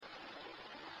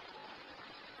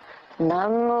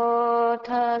Namo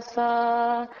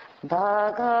tassa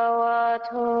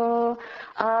bhagavato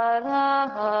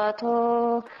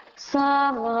arahato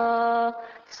sama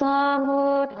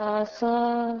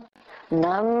sambuddhassa.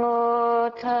 Namo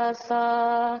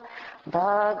tassa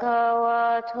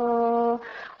bhagavato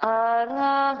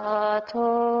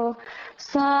arahato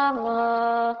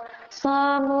sama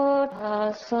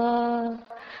sambuddhassa.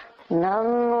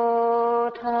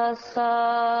 Namo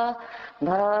tassa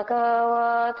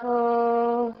bhagavato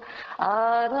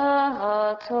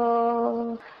arahato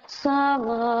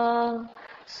sama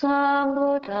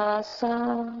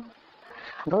sambuddhassa.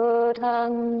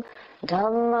 Buddhang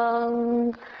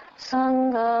dhammang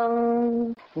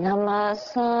sangham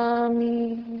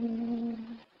namasami.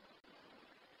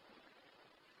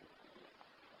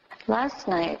 Last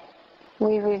night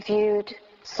we reviewed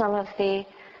some of the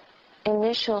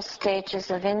initial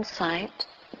stages of insight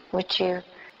which you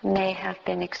may have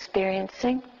been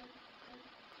experiencing.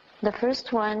 The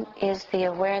first one is the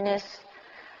awareness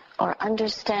or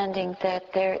understanding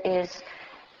that there is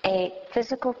a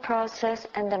physical process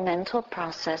and a mental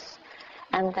process,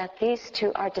 and that these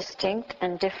two are distinct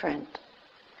and different.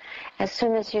 As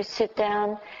soon as you sit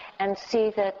down and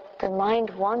see that the mind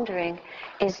wandering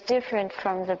is different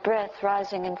from the breath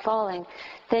rising and falling,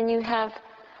 then you have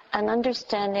an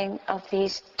understanding of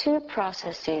these two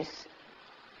processes.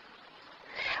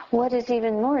 What is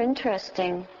even more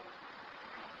interesting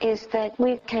is that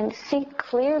we can see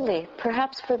clearly,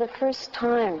 perhaps for the first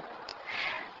time,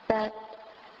 that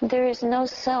there is no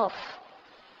self,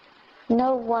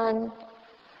 no one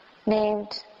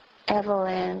named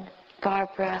Evelyn,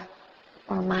 Barbara,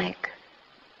 or Mike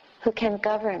who can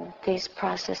govern these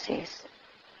processes.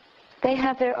 They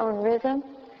have their own rhythm,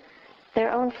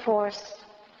 their own force,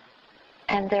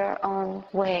 and their own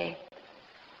way,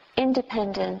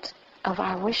 independent of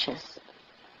our wishes.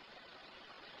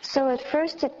 So at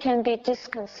first it can be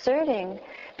disconcerting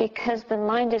because the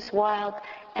mind is wild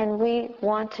and we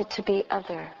want it to be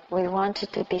other. We want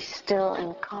it to be still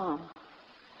and calm.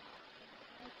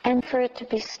 And for it to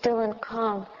be still and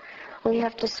calm, we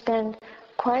have to spend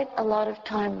quite a lot of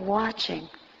time watching,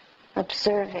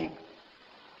 observing.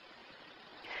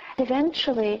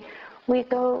 Eventually, we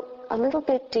go a little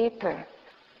bit deeper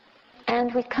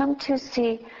and we come to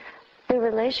see the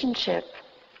relationship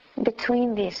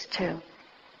between these two.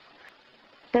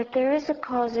 That there is a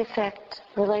cause-effect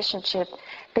relationship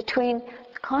between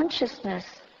consciousness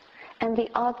and the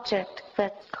object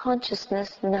that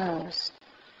consciousness knows.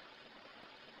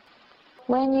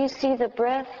 When you see the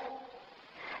breath,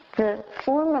 the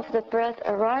form of the breath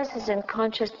arises in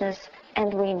consciousness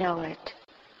and we know it.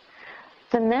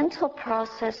 The mental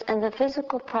process and the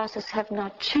physical process have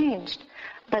not changed,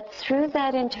 but through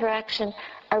that interaction,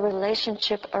 a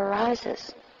relationship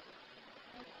arises.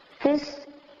 This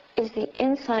is the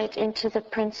insight into the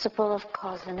principle of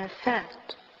cause and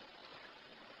effect.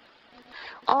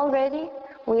 Already,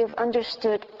 we have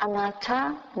understood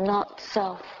anatta, not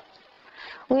self.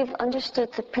 We have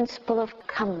understood the principle of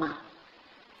kamma,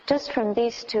 just from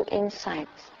these two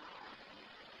insights.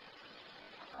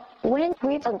 When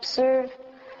we observe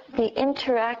the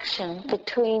interaction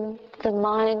between the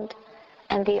mind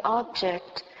and the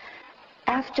object,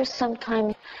 after some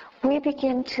time, we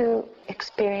begin to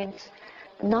experience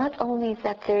not only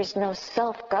that there is no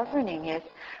self governing it,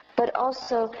 but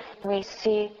also we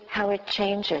see how it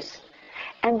changes.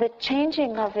 And the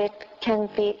changing of it can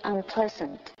be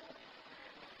unpleasant.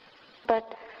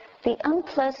 But the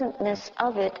unpleasantness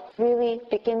of it really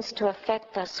begins to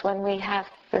affect us when we have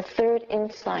the third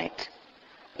insight.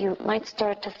 You might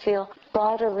start to feel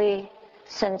bodily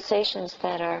sensations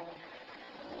that are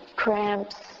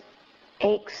cramps,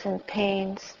 aches and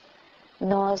pains,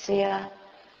 nausea,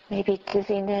 maybe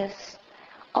dizziness,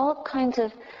 all kinds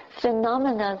of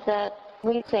phenomena that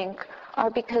we think are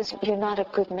because you're not a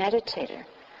good meditator,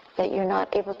 that you're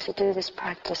not able to do this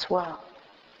practice well.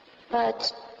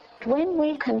 But when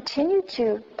we continue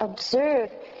to observe,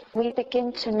 we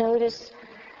begin to notice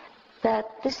that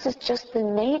this is just the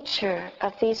nature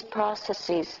of these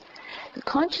processes. The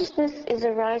consciousness is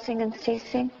arising and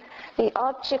ceasing. The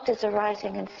object is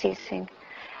arising and ceasing.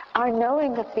 Our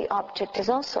knowing of the object is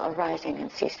also arising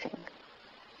and ceasing.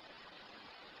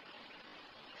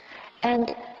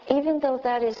 And even though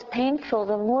that is painful,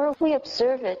 the more we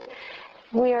observe it,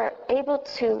 we are able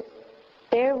to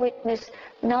bear witness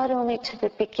not only to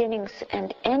the beginnings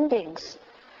and endings,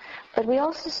 but we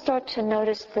also start to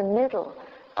notice the middle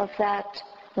of that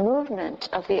movement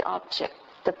of the object,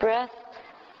 the breath.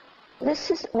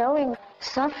 This is knowing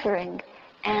suffering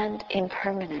and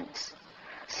impermanence.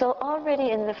 So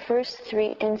already in the first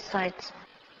three insights,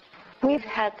 We've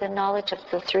had the knowledge of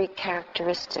the three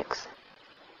characteristics.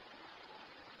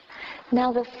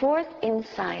 Now the fourth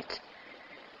insight,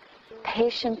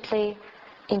 patiently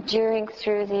enduring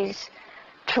through these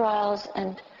trials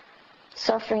and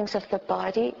sufferings of the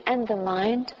body and the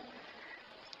mind,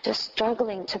 just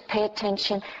struggling to pay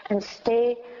attention and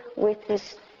stay with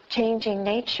this changing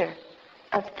nature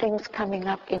of things coming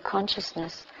up in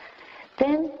consciousness,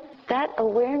 then that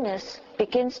awareness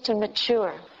begins to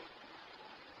mature.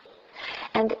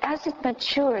 And as it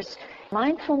matures,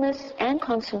 mindfulness and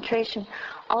concentration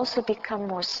also become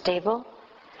more stable,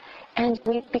 and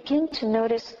we begin to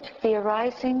notice the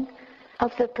arising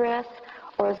of the breath,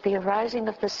 or the arising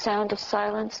of the sound of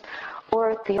silence,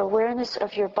 or the awareness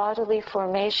of your bodily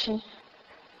formation.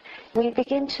 We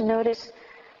begin to notice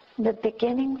the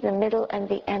beginning, the middle, and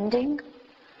the ending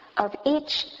of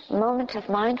each moment of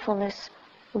mindfulness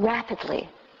rapidly,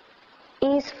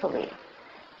 easily,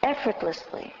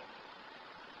 effortlessly.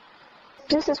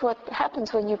 This is what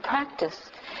happens when you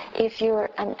practice. If you're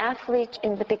an athlete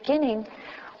in the beginning,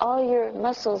 all your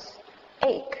muscles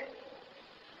ache.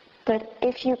 But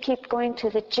if you keep going to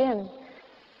the gym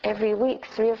every week,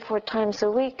 3 or 4 times a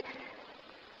week,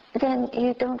 then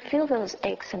you don't feel those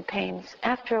aches and pains.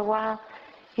 After a while,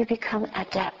 you become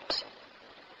adept.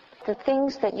 The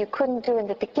things that you couldn't do in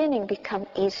the beginning become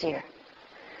easier.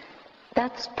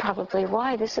 That's probably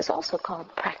why this is also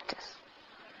called practice.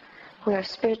 We are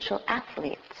spiritual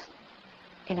athletes,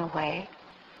 in a way.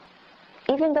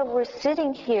 Even though we're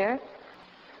sitting here,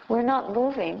 we're not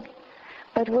moving,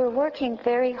 but we're working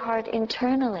very hard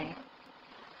internally.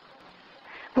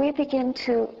 We begin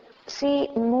to see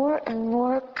more and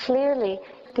more clearly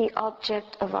the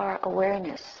object of our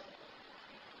awareness.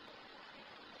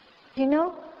 You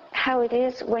know how it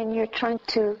is when you're trying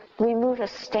to remove a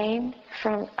stain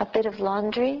from a bit of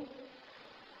laundry?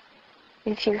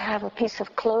 If you have a piece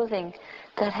of clothing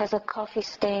that has a coffee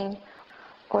stain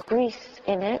or grease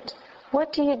in it,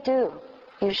 what do you do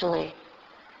usually?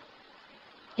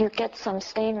 You get some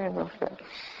stain remover,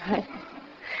 right?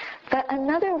 But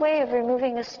another way of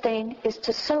removing a stain is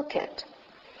to soak it.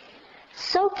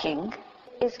 Soaking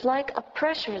is like a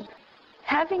pressure.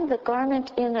 Having the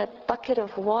garment in a bucket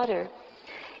of water,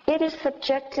 it is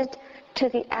subjected to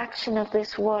the action of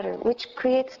this water, which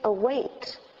creates a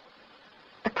weight,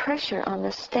 a pressure on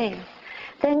the stain.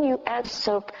 Then you add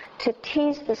soap to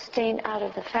tease the stain out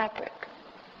of the fabric.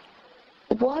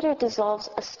 Water dissolves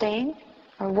a stain,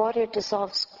 or water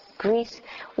dissolves grease.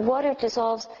 Water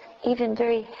dissolves even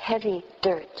very heavy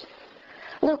dirt.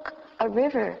 Look, a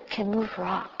river can move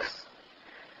rocks.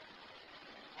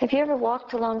 Have you ever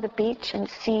walked along the beach and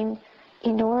seen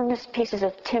enormous pieces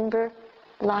of timber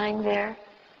lying there?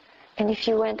 And if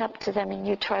you went up to them and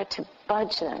you tried to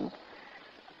budge them,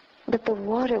 but the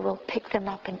water will pick them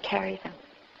up and carry them.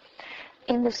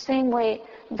 In the same way,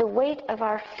 the weight of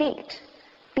our feet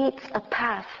beats a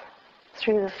path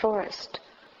through the forest.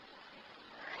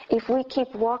 If we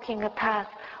keep walking a path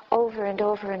over and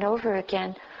over and over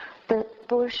again, the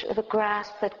bush or the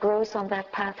grass that grows on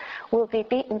that path will be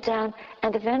beaten down,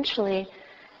 and eventually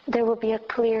there will be a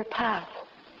clear path.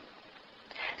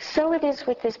 So it is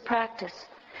with this practice.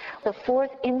 The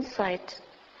fourth insight,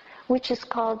 which is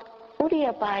called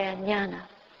Udyabhaya Jnana.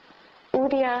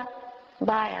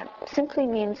 Udyabhaya simply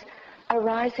means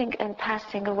arising and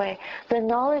passing away. The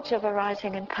knowledge of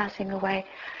arising and passing away.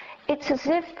 It's as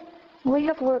if we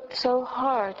have worked so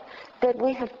hard that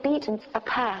we have beaten a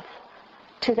path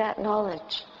to that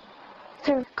knowledge.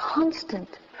 Through constant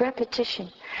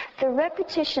repetition. The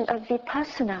repetition of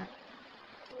vipassana,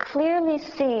 clearly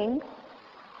seeing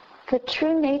the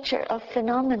true nature of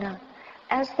phenomena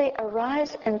as they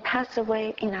arise and pass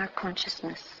away in our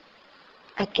consciousness.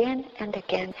 Again and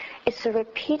again. It's a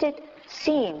repeated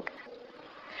seeing.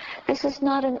 This is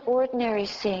not an ordinary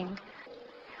seeing.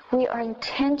 We are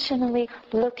intentionally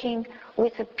looking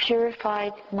with a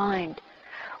purified mind.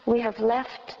 We have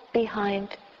left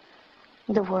behind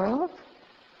the world,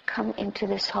 come into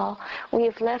this hall. We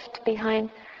have left behind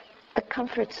the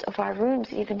comforts of our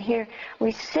rooms, even here.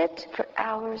 We sit for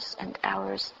hours and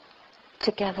hours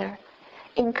together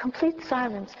in complete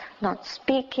silence, not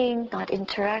speaking, not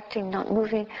interacting, not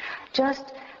moving,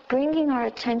 just bringing our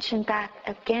attention back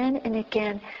again and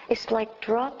again. It's like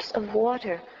drops of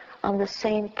water on the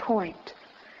same point,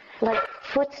 like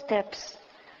footsteps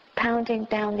pounding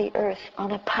down the earth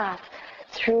on a path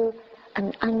through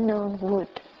an unknown wood.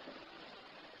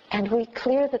 And we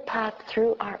clear the path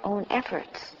through our own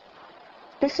efforts.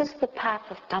 This is the path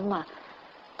of Dhamma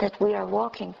that we are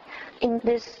walking in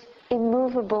this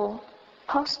immovable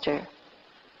posture.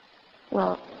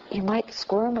 Well, you might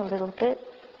squirm a little bit.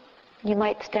 You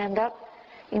might stand up.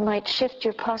 You might shift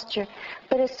your posture.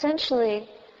 But essentially,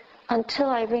 until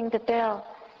I ring the bell,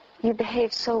 you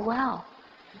behave so well.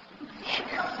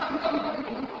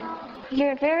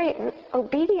 You're very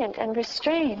obedient and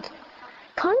restrained.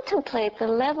 Contemplate the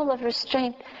level of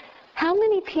restraint. How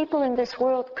many people in this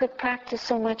world could practice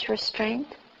so much restraint?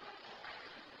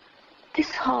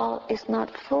 This hall is not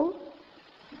full.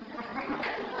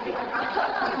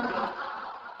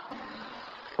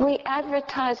 We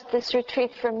advertised this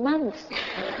retreat for months.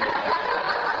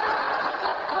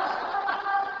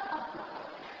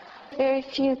 Very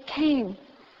few came.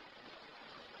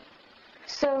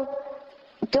 So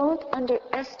don't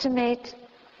underestimate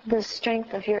the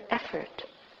strength of your effort.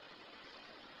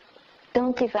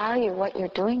 Don't devalue what you're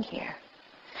doing here.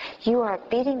 You are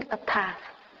beating a path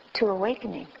to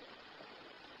awakening.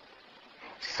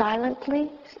 Silently,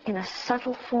 in a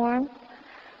subtle form,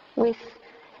 with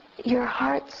your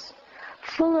hearts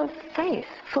full of faith,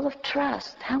 full of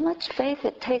trust. How much faith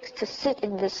it takes to sit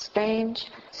in this strange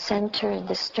center, in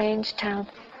this strange town.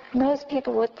 Most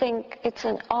people would think it's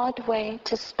an odd way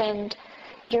to spend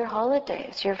your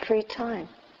holidays, your free time.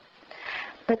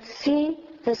 But see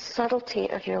the subtlety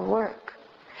of your work.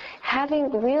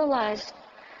 Having realized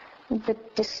the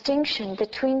distinction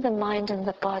between the mind and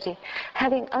the body,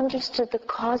 having understood the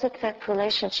cause-effect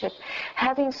relationship,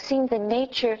 having seen the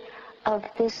nature of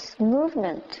this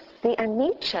movement, the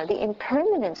anicca, the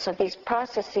impermanence of these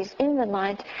processes in the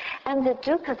mind, and the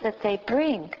dukkha that they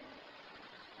bring,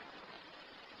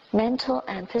 mental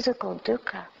and physical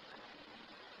dukkha.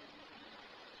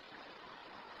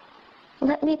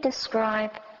 Let me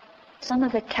describe some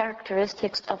of the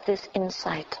characteristics of this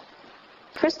insight.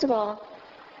 First of all,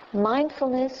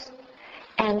 mindfulness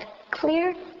and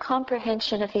clear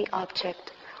comprehension of the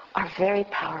object are very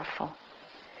powerful.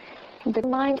 The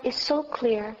mind is so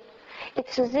clear,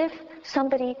 it's as if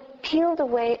somebody peeled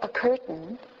away a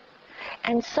curtain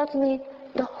and suddenly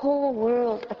the whole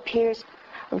world appears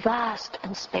vast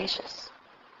and spacious.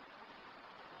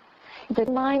 The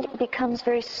mind becomes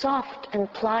very soft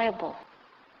and pliable.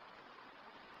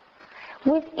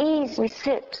 With ease we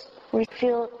sit, we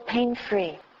feel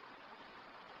pain-free.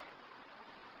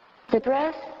 The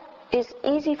breath is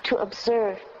easy to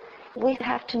observe. We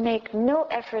have to make no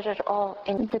effort at all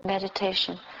in the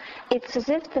meditation. It's as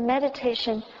if the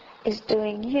meditation is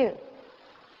doing you.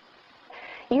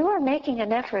 You are making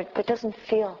an effort, but doesn't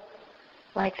feel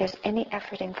like there's any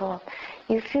effort involved.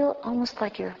 You feel almost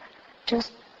like you're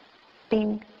just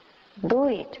being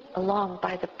buoyed along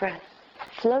by the breath,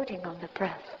 floating on the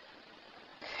breath.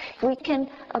 We can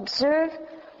observe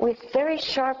with very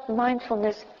sharp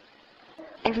mindfulness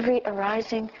every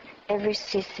arising, every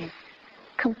ceasing.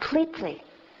 Completely.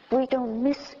 We don't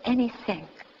miss anything.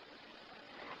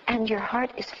 And your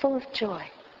heart is full of joy.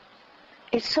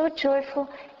 It's so joyful,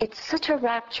 it's such a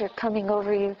rapture coming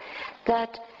over you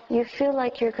that you feel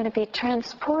like you're going to be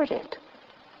transported.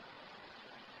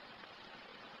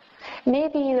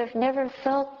 Maybe you have never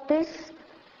felt this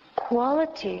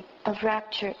quality of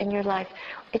rapture in your life.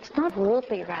 It's not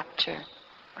worldly rapture,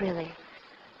 really.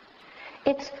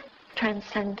 It's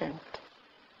transcendent.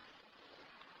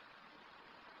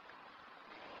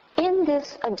 In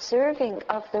this observing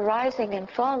of the rising and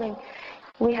falling,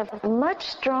 we have a much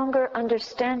stronger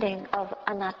understanding of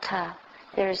anatta.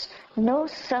 There's no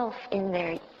self in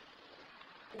there.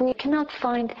 We cannot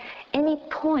find any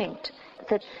point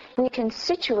that we can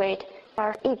situate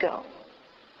our ego.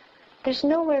 There's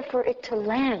nowhere for it to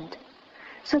land.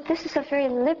 So this is a very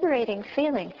liberating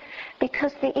feeling,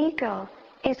 because the ego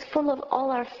is full of all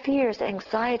our fears,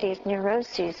 anxieties,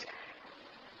 neuroses,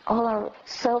 all our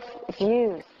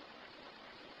self-views.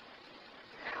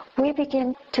 We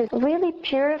begin to really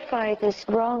purify this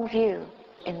wrong view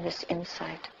in this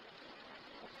insight.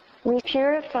 We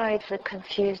purified the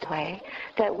confused way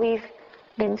that we've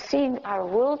been seeing our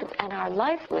world and our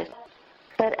life with.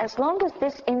 But as long as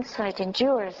this insight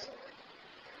endures,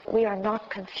 we are not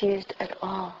confused at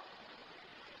all.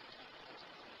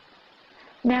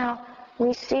 Now,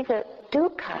 we see the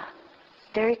dukkha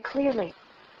very clearly.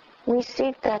 We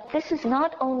see that this is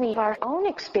not only our own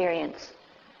experience,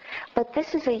 but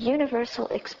this is a universal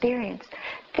experience.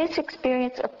 This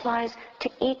experience applies to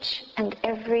each and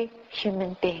every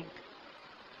human being.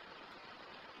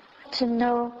 To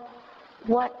know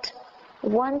what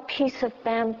one piece of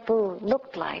bamboo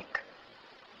looked like,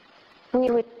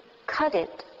 we would cut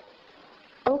it,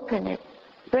 open it,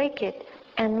 break it,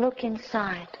 and look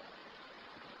inside.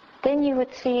 Then you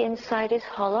would see inside is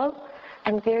hollow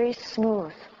and very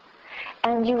smooth.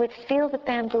 And you would feel the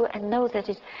bamboo and know that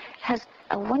it has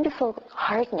a wonderful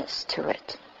hardness to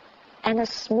it and a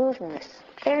smoothness,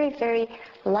 very, very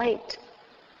light.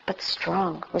 but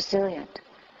strong, resilient.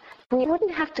 We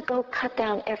wouldn't have to go cut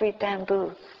down every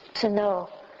bamboo to know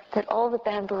that all the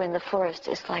bamboo in the forest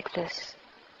is like this.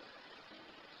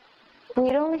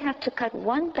 We'd only have to cut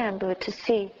one bamboo to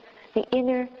see the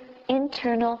inner,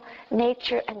 internal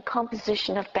nature and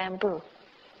composition of bamboo.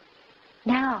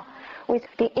 Now, with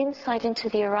the insight into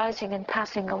the arising and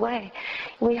passing away,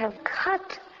 we have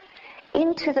cut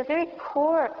into the very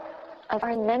core of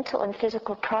our mental and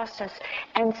physical process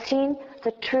and seen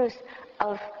the truth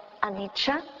of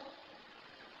anicca,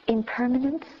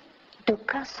 impermanence,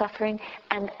 dukkha, suffering,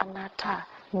 and anatta,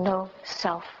 no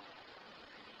self.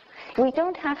 We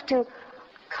don't have to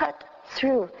cut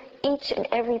through each and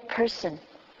every person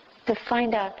to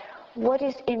find out what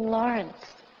is in Lawrence,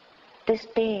 this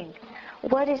being,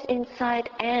 what is inside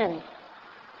Anne.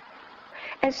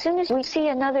 As soon as we see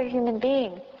another human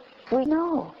being, we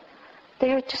know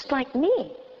they're just like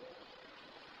me.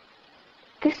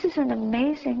 This is an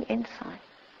amazing insight.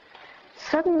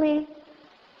 Suddenly,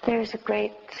 there's a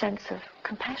great sense of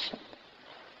compassion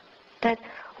that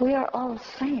we are all the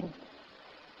same,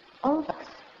 all of us.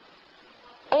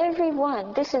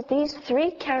 Everyone, these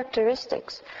three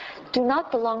characteristics do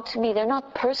not belong to me. They're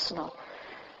not personal.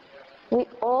 We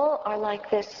all are like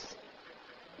this.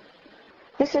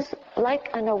 This is like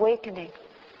an awakening.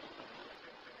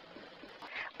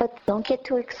 But don't get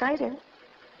too excited,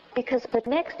 because the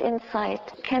next insight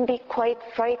can be quite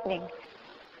frightening.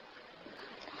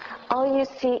 All you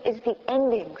see is the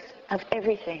endings of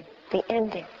everything, the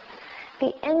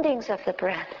endings of the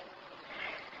breath,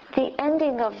 the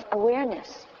ending of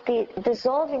awareness, the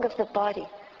dissolving of the body.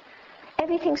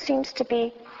 Everything seems to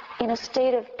be in a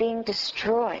state of being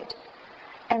destroyed,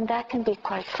 and that can be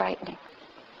quite frightening.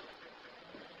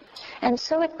 And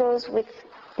so it goes with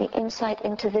the insight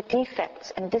into the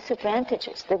defects and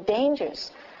disadvantages, the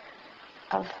dangers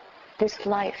of this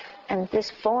life and this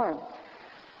form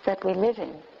that we live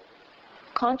in.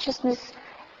 Consciousness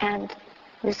and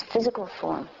this physical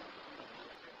form.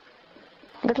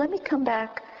 But let me come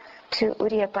back to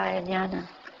Uddiyabaya Jnana.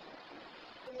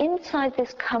 Inside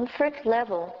this comfort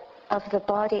level of the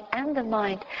body and the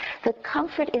mind, the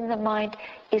comfort in the mind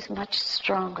is much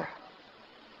stronger.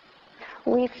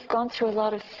 We've gone through a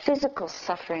lot of physical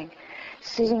suffering,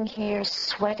 sitting here,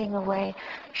 sweating away,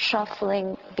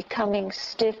 shuffling, becoming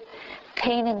stiff,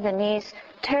 pain in the knees,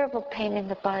 terrible pain in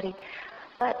the body.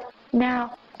 But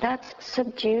now that's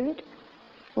subdued.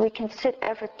 We can sit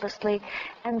effortlessly,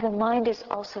 and the mind is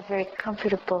also very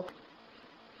comfortable.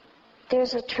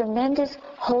 There's a tremendous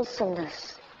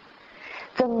wholesomeness.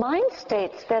 The mind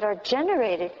states that are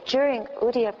generated during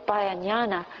Uddiyabaya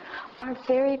Jnana are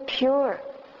very pure.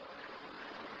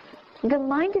 The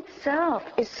mind itself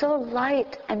is so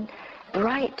light and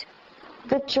bright.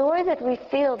 The joy that we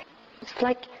feel is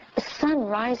like the sun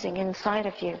rising inside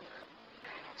of you.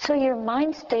 So your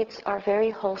mind states are very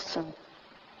wholesome.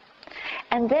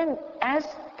 And then as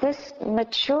this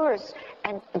matures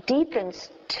and deepens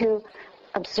to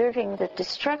observing the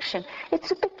destruction,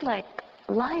 it's a bit like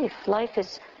life. Life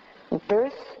is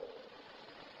birth,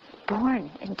 born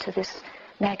into this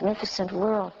magnificent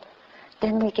world.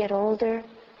 Then we get older,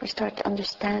 we start to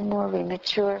understand more, we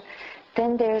mature.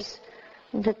 Then there's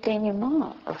the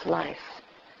denouement of life,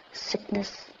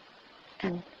 sickness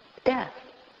and death.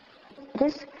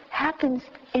 This happens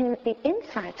in the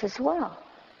insides as well.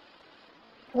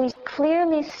 We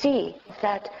clearly see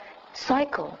that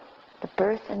cycle, the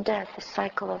birth and death, the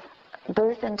cycle of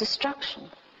birth and destruction.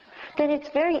 Then it's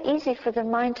very easy for the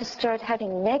mind to start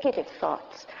having negative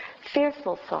thoughts,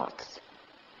 fearful thoughts.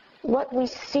 What we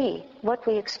see, what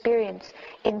we experience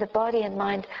in the body and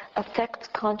mind affects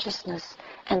consciousness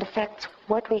and affects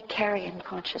what we carry in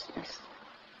consciousness.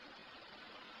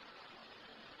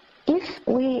 If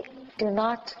we do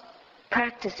not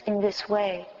practice in this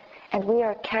way, and we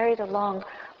are carried along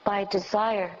by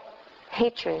desire,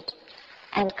 hatred,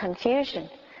 and confusion,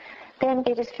 then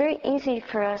it is very easy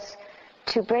for us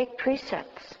to break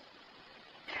precepts,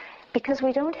 because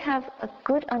we don't have a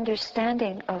good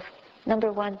understanding of,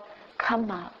 number one,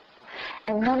 kamma,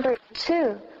 and number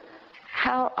two,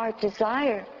 how our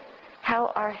desire, how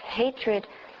our hatred,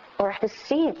 or the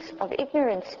seeds of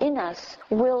ignorance in us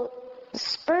will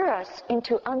spur us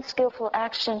into unskillful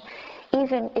action,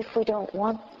 even if we don't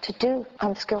want to do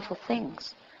unskillful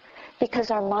things,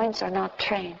 because our minds are not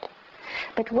trained.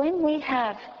 But when we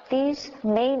have these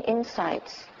main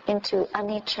insights into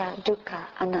anicca, dukkha,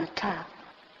 anatta,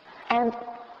 and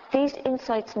these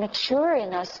insights mature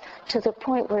in us to the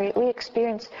point where we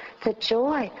experience the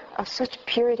joy of such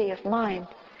purity of mind,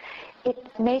 it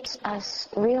makes us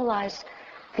realize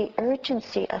the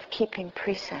urgency of keeping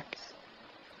precepts.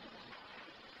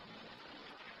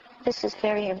 This is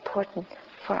very important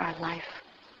for our life.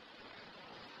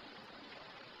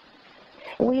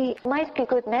 We might be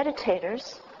good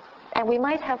meditators, and we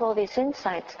might have all these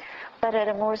insights, but at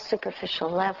a more superficial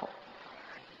level.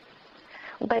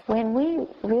 But when we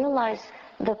realize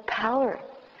the power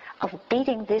of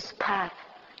beating this path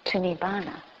to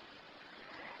Nibbana,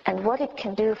 and what it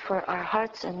can do for our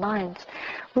hearts and minds,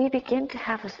 we begin to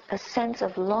have a sense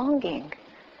of longing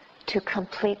to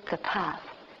complete the path.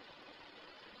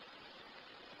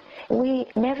 We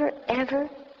never ever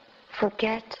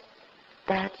forget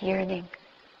that yearning.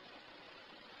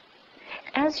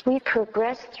 As we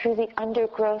progress through the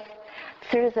undergrowth,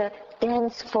 through the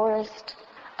dense forest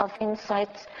of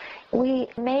insights, we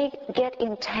may get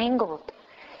entangled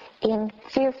in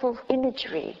fearful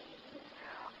imagery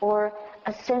or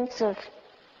a sense of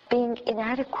being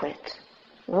inadequate,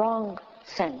 wrong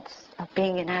sense of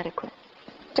being inadequate.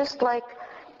 Just like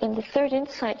in the third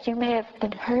insight, you may have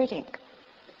been hurting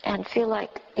and feel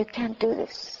like you can't do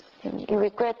this, and you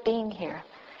regret being here,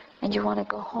 and you want to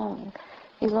go home.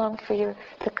 You long for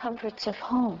the comforts of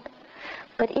home.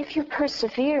 But if you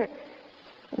persevere,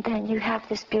 then you have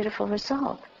this beautiful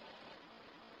result.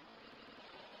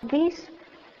 These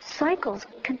cycles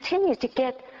continue to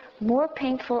get more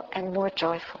painful and more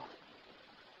joyful.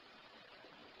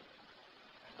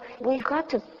 We've got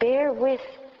to bear with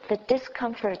the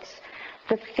discomforts,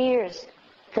 the fears,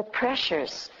 the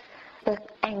pressures, the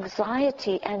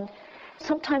anxiety, and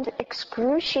sometimes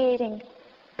excruciating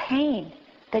pain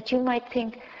that you might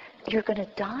think you're going to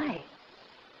die.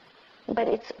 But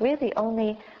it's really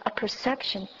only a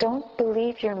perception. Don't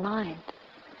believe your mind.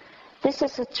 This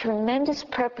is a tremendous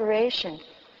preparation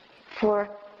for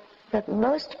the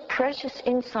most precious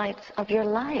insights of your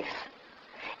life.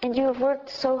 And you have worked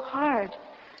so hard,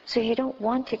 so you don't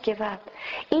want to give up.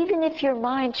 Even if your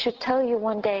mind should tell you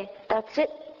one day, that's it,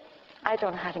 I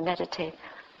don't know how to meditate,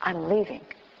 I'm leaving.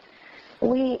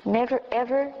 We never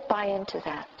ever buy into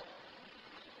that.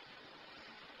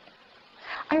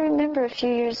 I remember a few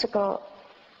years ago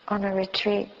on a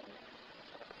retreat,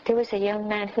 there was a young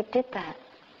man who did that.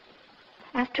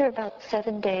 After about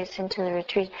 7 days into the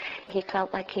retreat, he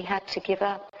felt like he had to give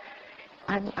up.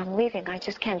 I'm leaving. I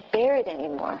just can't bear it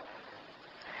anymore.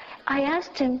 I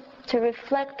asked him to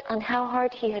reflect on how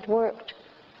hard he had worked.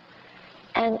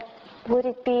 And would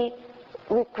it be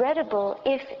regrettable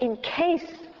if, in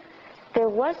case there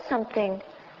was something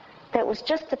that was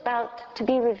just about to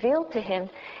be revealed to him,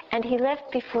 and he left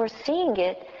before seeing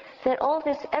it, that all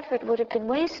this effort would have been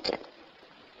wasted?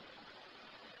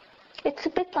 It's a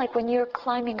bit like when you're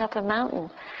climbing up a mountain,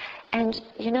 and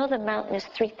you know the mountain is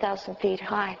 3,000 feet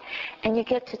high, and you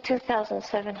get to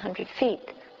 2,700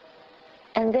 feet.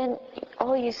 And then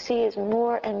all you see is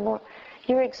more and more.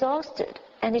 You're exhausted,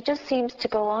 and it just seems to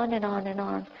go on and on and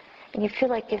on, and you feel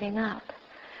like giving up.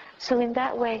 So in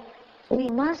that way, we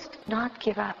must not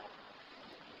give up.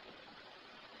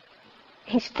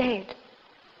 He stayed,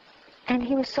 and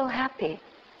he was so happy.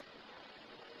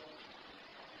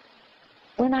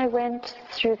 When I went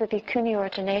through the Bhikkhuni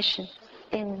ordination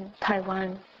in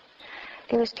Taiwan,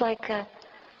 it was like a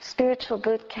spiritual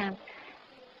boot camp.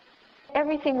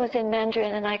 Everything was in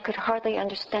Mandarin, and I could hardly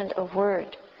understand a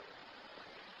word.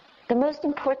 The most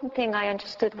important thing I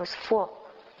understood was Fo.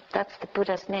 That's the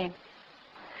Buddha's name.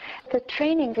 The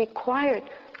training required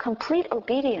complete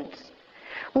obedience.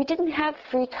 We didn't have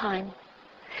free time.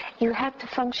 You had to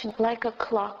function like a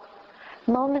clock,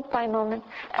 moment by moment.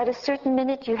 At a certain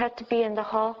minute, you had to be in the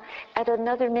hall. At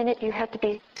another minute, you had to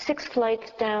be 6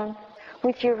 flights down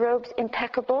with your robes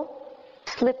impeccable,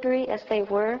 slippery as they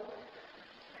were.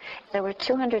 There were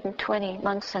 220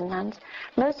 monks and nuns.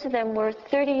 Most of them were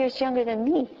 30 years younger than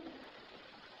me.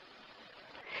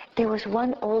 There was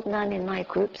one old nun in my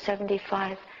group,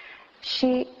 75.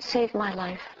 She saved my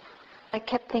life. I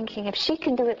kept thinking, if she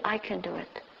can do it, I can do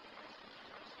it.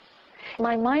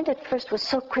 My mind at first was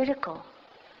so critical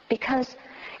because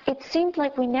it seemed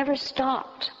like we never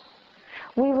stopped.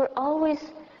 We were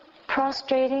always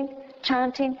prostrating,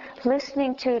 chanting,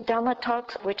 listening to Dhamma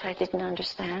talks, which I didn't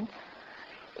understand.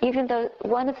 Even though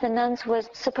one of the nuns was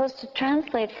supposed to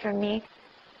translate for me,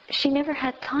 she never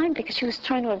had time because she was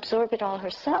trying to absorb it all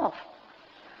herself.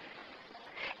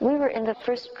 We were in the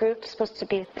first group supposed to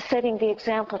be setting the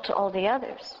example to all the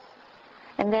others.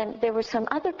 And then there were some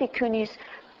other bhikkhunis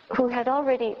who had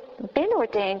already been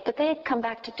ordained, but they had come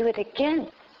back to do it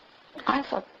again. I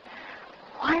thought,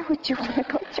 why would you want to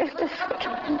go through this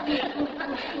again?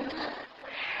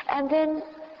 And then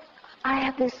I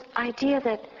had this idea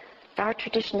that our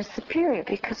tradition is superior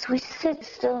because we sit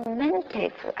still and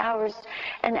meditate for hours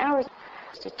and hours.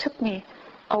 It took me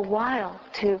a while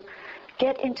to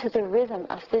get into the rhythm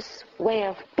of this way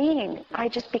of being. I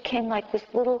just became like this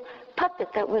little puppet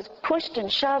that was pushed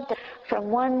and shoved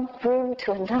from one room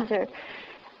to another.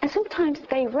 And sometimes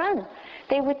they run.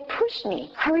 They would push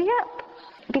me, hurry up,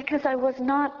 because I was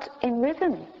not in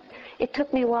rhythm. It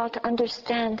took me a while to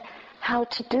understand how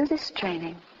to do this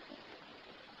training.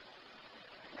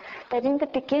 That in the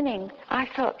beginning, I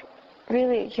felt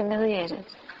really humiliated,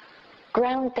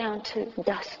 ground down to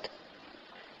dust.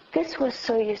 This was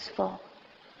so useful,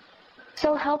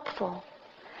 so helpful,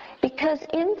 because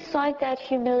inside that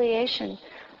humiliation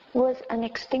was an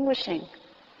extinguishing.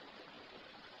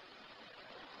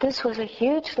 This was a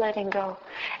huge letting go.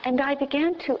 And I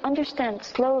began to understand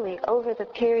slowly over the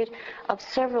period of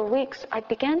several weeks, I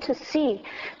began to see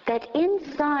that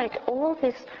inside all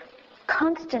this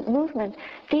constant movement,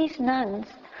 these nuns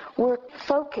were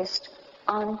focused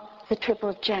on the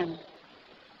Triple Gem.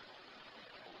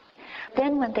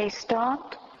 Then when they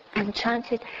stopped and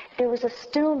chanted, there was a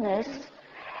stillness,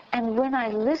 and when I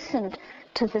listened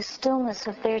to the stillness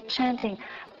of their chanting,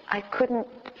 I couldn't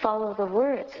follow the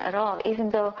words at all, even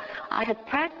though I had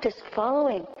practiced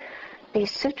following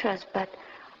these sutras, but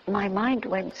my mind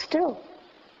went still.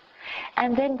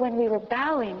 And then when we were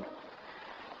bowing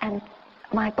and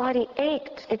my body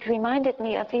ached, it reminded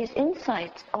me of these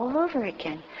insights all over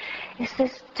again. It's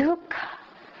this dukkha,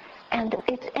 and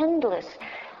it's endless.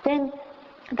 Then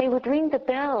they would ring the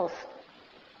bells.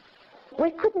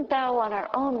 We couldn't bow on our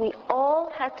own. We all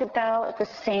had to bow at the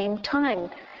same time.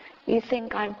 You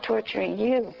think I'm torturing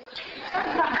you.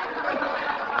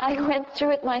 I went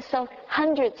through it myself,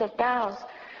 hundreds of bows,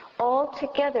 all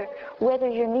together. Whether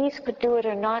your knees could do it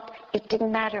or not, it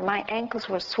didn't matter. My ankles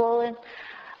were swollen.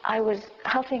 I was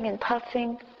huffing and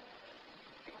puffing.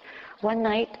 One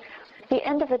night, the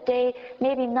end of the day,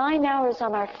 maybe 9 hours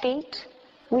on our feet,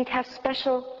 we'd have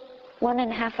special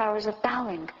 1.5 hours of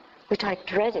bowing, which I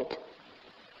dreaded.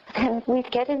 Then we'd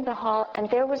get in the hall, and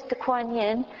there was the Kuan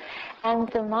Yin, and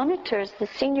the monitors, the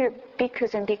senior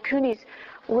bhikkhus and bhikkhunis,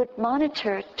 would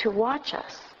monitor to watch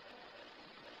us.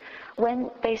 When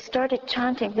they started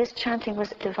chanting, this chanting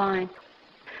was divine.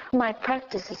 My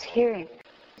practice is hearing.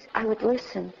 I would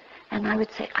listen, and I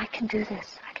would say, I can do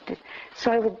this, I can do this.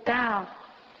 So I would bow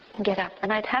and get up,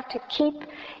 and I'd have to keep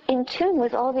in tune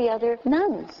with all the other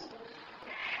nuns.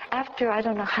 After I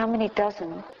don't know how many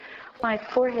dozen, my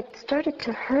forehead started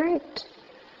to hurt.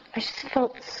 I just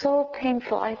felt so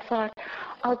painful. I thought,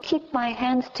 I'll keep my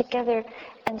hands together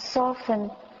and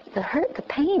soften the hurt, the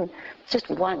pain, just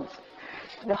once.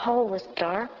 The hall was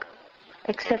dark,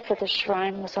 except for the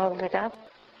shrine was all lit up.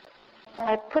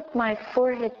 I put my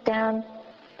forehead down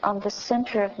on the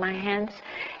center of my hands,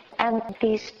 and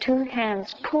these two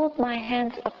hands pulled my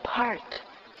hands apart.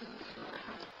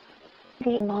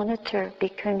 The monitor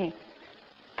bhikkhuni,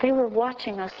 they were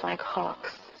watching us like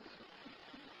hawks.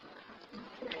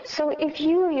 So if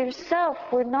you yourself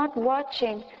were not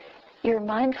watching your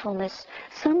mindfulness,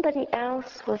 somebody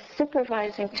else was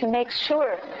supervising to make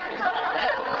sure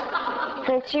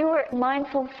that you were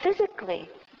mindful physically.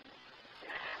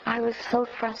 I was so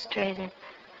frustrated.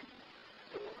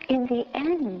 In the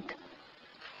end,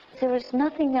 there was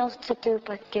nothing else to do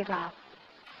but give up.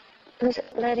 It was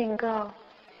letting go.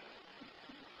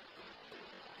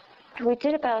 We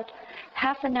did about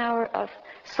half an hour of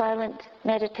silent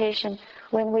meditation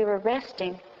when we were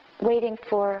resting, waiting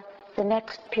for the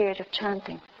next period of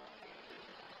chanting.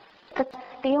 But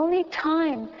the only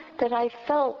time that I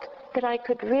felt that I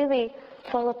could really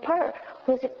fall apart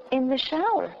was in the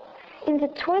shower. In the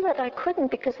toilet I couldn't,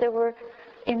 because there were,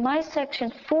 in my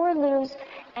section, 4 loos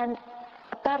and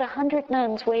about 100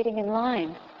 nuns waiting in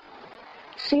line.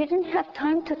 So you didn't have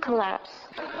time to collapse.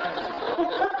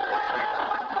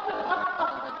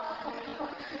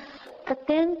 But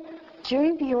then,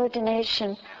 during the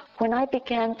ordination, when I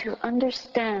began to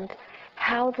understand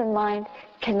how the mind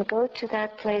can go to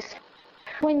that place,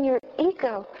 when your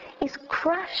ego is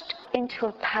crushed into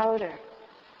a powder.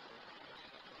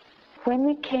 When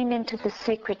we came into the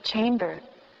sacred chamber,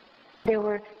 there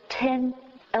were 10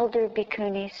 elder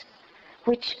bhikkhunis,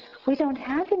 which we don't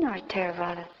have in our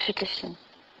Theravada tradition.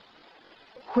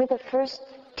 We're the first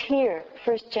tier,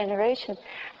 first generation.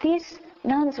 These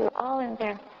nuns were all in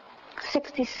their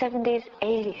 60s, 70s,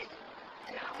 80s.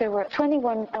 There were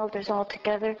 21 elders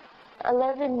altogether,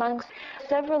 11 monks.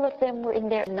 Several of them were in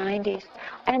their 90s,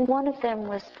 and one of them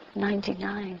was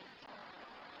 99.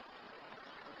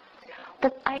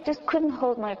 But I just couldn't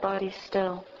hold my body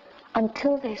still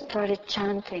until they started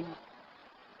chanting.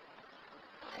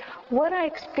 What I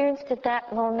experienced at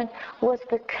that moment was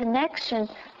the connection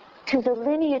to the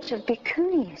lineage of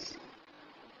bhikkhunis.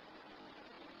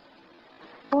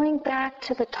 going back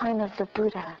to the time of the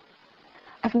Buddha.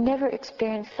 I've never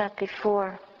experienced that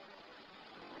before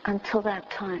until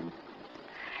that time.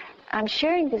 I'm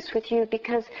sharing this with you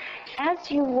because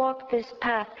as you walk this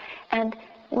path, and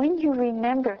when you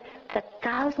remember that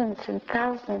thousands and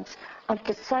thousands of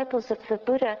disciples of the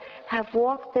Buddha have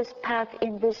walked this path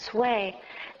in this way,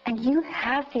 and you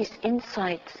have these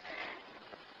insights,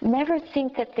 never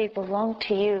think that they belong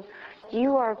to you.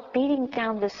 You are beating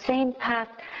down the same path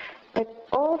that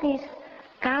all these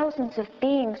thousands of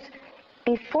beings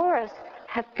before us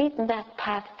have beaten that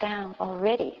path down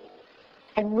already.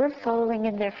 And we're following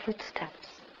in their footsteps.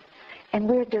 And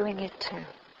we're doing it too.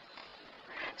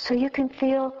 So you can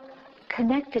feel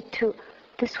connected to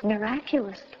this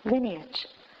miraculous lineage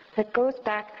that goes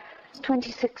back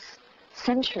 26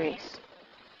 centuries.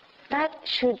 That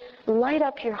should light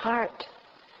up your heart,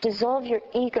 dissolve your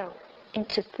ego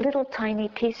into little tiny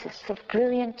pieces of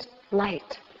brilliant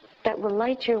light that will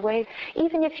light your way,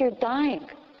 even if you're dying.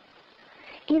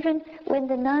 Even when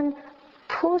the nun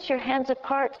pulls your hands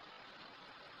apart,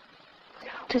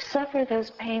 to suffer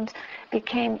those pains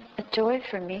became a joy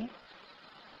for me.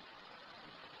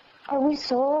 Are we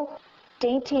so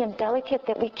dainty and delicate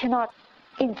that we cannot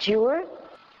endure?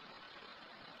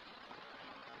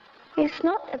 It's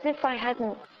not as if I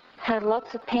hadn't had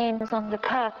lots of pains on the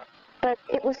path, but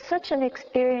it was such an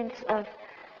experience of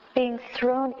being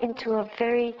thrown into a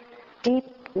very deep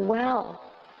well,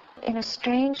 in a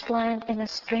strange land, in a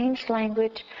strange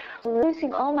language,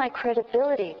 losing all my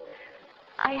credibility.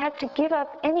 I had to give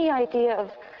up any idea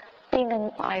of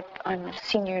being I'm a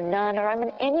senior nun, or I'm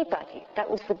an anybody. That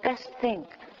was the best thing.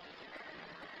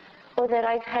 Or that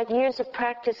I've had years of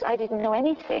practice, I didn't know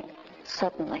anything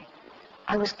suddenly.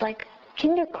 I was like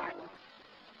kindergarten.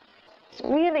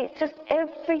 Really, just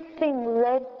everything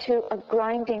led to a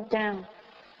grinding down.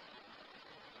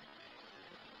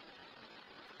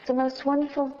 It's the most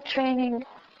wonderful training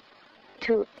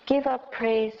to give up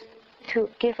praise, to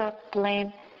give up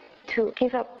blame, to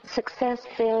give up success,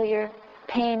 failure,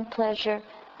 pain, pleasure,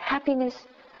 happiness,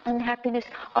 unhappiness,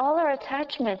 all our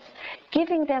attachments,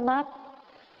 giving them up.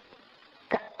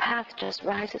 The path just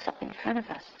rises up in front of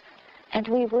us, and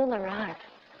we will arrive.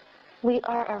 We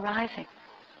are arriving.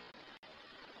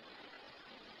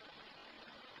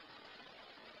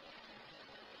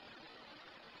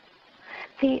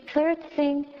 The third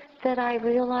thing that I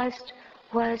realized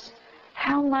was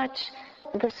how much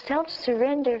the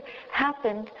self-surrender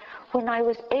happened when I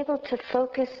was able to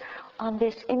focus on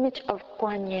this image of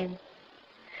Guan Yin.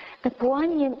 The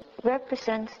Guan Yin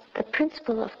represents the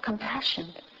principle of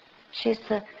compassion. She's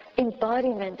the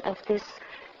embodiment of this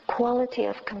quality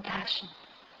of compassion.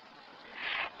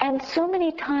 And so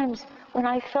many times when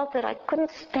I felt that I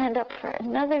couldn't stand up for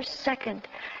another second,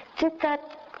 did that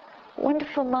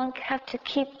wonderful monk have to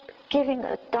keep giving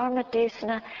a Dharma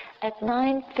Desana at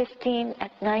 9:15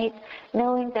 at night,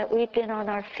 knowing that we'd been on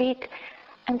our feet.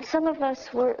 And some of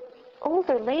us were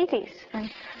older ladies, and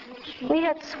we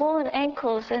had swollen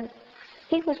ankles, and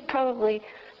he was probably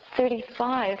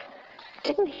 35.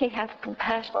 Didn't he have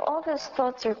compassion? All those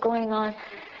thoughts are going on.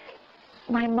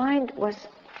 My mind was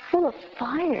full of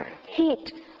fire,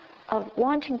 heat, of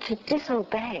wanting to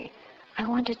disobey. I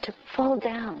wanted to fall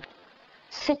down,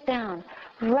 sit down,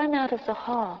 run out of the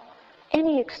hall.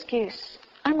 Any excuse.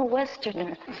 I'm a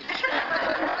Westerner.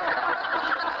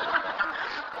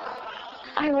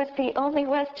 I was the only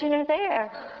Westerner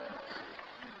there.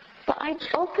 But I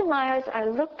opened my eyes, I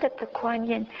looked at the Kuan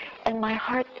Yin, and my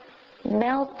heart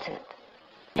melted.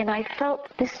 And I felt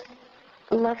this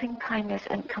loving kindness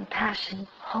and compassion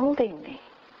holding me.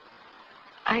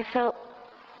 I felt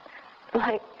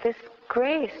like this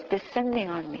grace descending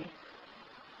on me.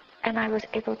 And I was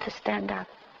able to stand up.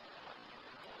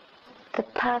 The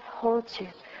path holds you,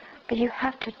 but you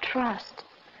have to trust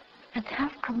and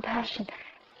have compassion.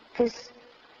 This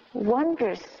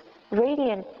wondrous,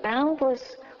 radiant,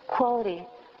 boundless quality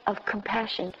of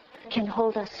compassion can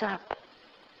hold us up.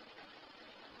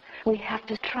 We have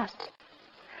to trust.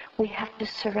 We have to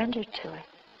surrender to it.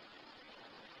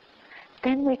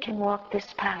 Then we can walk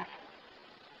this path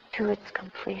to its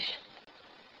completion.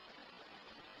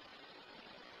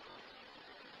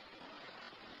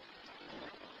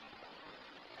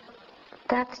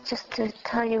 That's just to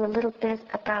tell you a little bit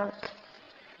about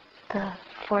the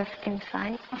fourth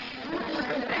insight.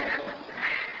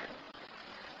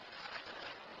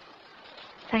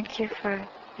 Thank you for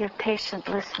your patient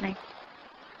listening.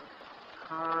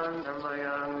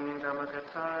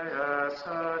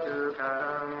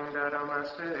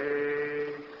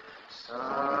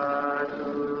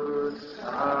 Sadhu,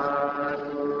 sadhu.